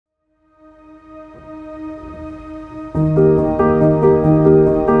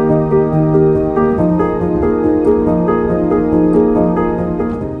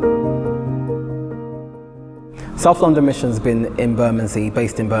South London Mission's been in Bermondsey,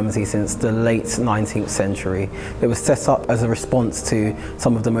 based in Bermondsey since the late 19th century. It was set up as a response to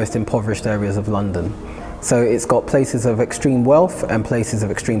some of the most impoverished areas of London. So it's got places of extreme wealth and places of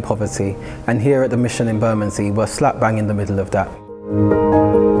extreme poverty. And here at the Mission in Bermondsey, we're slap bang in the middle of that.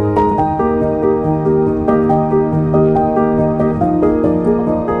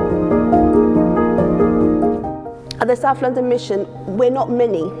 At the South London Mission, we're not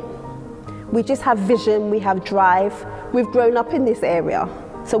many. We just have vision, we have drive. We've grown up in this area.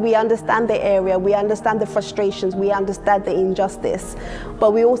 So we understand the area, we understand the frustrations, we understand the injustice.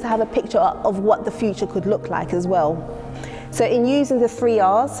 But we also have a picture of what the future could look like as well. So in using the 3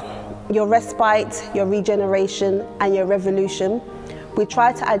 R's, your respite, your regeneration, and your revolution, we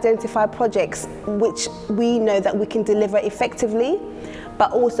try to identify projects which we know that we can deliver effectively,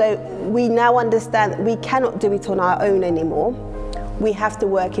 but also we now understand that we cannot do it on our own anymore. We have to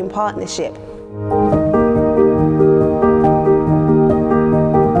work in partnership.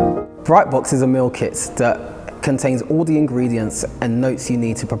 Brightbox is a meal kit that contains all the ingredients and notes you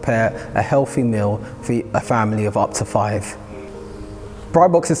need to prepare a healthy meal for a family of up to 5.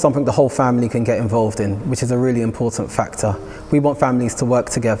 Brightbox is something the whole family can get involved in, which is a really important factor. We want families to work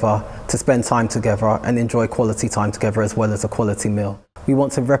together, to spend time together and enjoy quality time together as well as a quality meal. We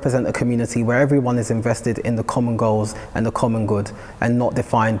want to represent a community where everyone is invested in the common goals and the common good and not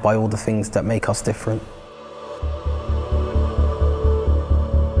defined by all the things that make us different.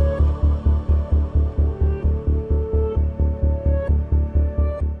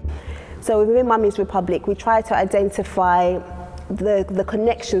 So within Mummy's Republic, we try to identify the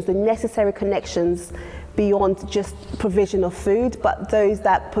connections, the necessary connections beyond just provision of food, but those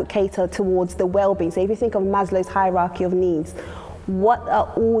that cater towards the well-being. So if you think of Maslow's hierarchy of needs, what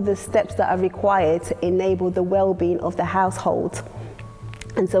are all the steps that are required to enable the well-being of the household?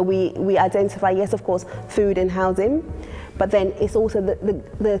 And so we identify, yes, of course, food and housing, but then it's also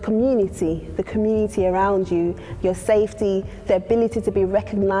the community around you, your safety, the ability to be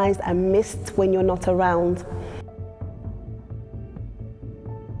recognized and missed when you're not around.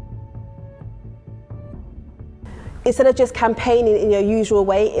 Instead of just campaigning in your usual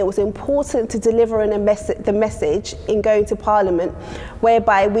way, it was important to deliver the message in going to Parliament,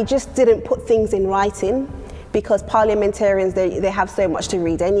 whereby we just didn't put things in writing, because parliamentarians, they have so much to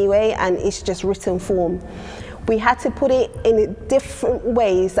read anyway, and it's just written form. We had to put it in different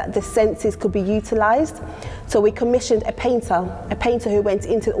ways that the senses could be utilised. So we commissioned a painter who went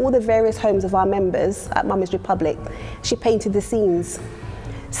into all the various homes of our members at Mummy's Republic. She painted the scenes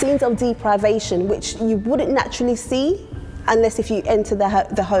of deprivation, which you wouldn't naturally see unless if you enter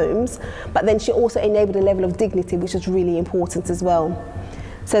the homes, but then she also enabled a level of dignity, which is really important as well.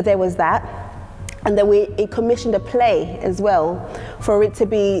 So there was that. And then we commissioned a play as well, for it to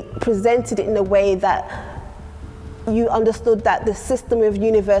be presented in a way that you understood that the system of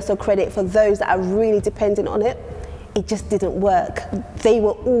universal credit for those that are really dependent on it, it just didn't work. They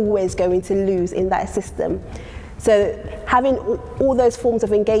were always going to lose in that system. So having all those forms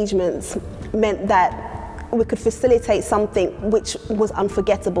of engagements meant that we could facilitate something which was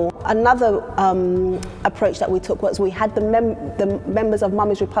unforgettable. Another approach that we took was we had the members of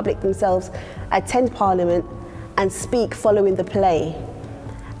Mummy's Republic themselves attend Parliament and speak following the play.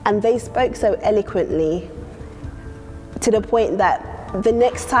 And they spoke so eloquently to the point that the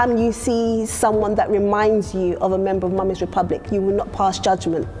next time you see someone that reminds you of a member of Mummy's Republic, you will not pass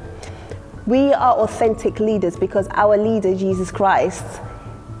judgment. We are authentic leaders because our leader, Jesus Christ,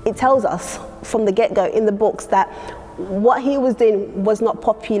 it tells us from the get-go in the books that what he was doing was not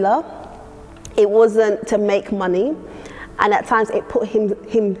popular, it wasn't to make money, and at times it put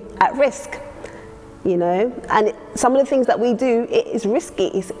him at risk, you know. And some of the things that we do, it is risky,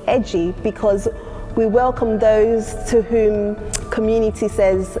 it's edgy, because we welcome those to whom community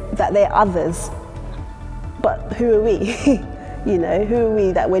says that they're others. But who are we? You know, who are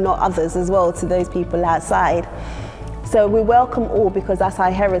we that we're not others as well to those people outside? So we welcome all because that's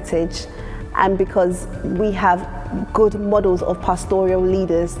our heritage, and because we have good models of pastoral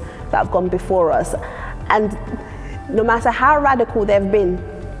leaders that have gone before us. And no matter how radical they've been,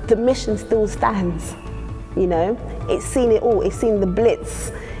 the mission still stands, you know. It's seen it all, it's seen the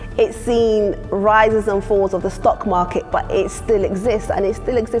blitz, it's seen rises and falls of the stock market, but it still exists, and it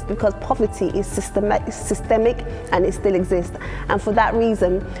still exists because poverty is systemic, and it still exists. And for that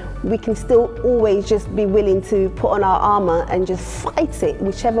reason, we can still always just be willing to put on our armour and just fight it,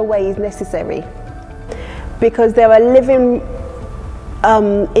 whichever way is necessary. Because there are living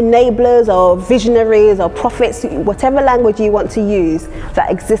enablers or visionaries or prophets, whatever language you want to use, that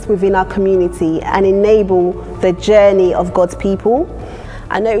exist within our community and enable the journey of God's people.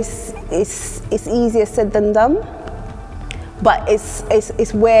 I know it's easier said than done, but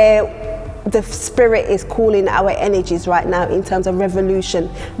it's where the Spirit is calling our energies right now in terms of revolution.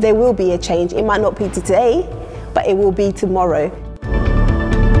 There will be a change. It might not be today, but it will be tomorrow.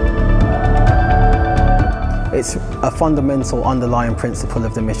 It's a fundamental underlying principle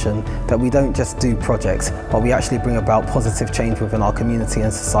of the mission that we don't just do projects, but we actually bring about positive change within our community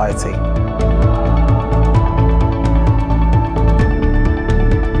and society.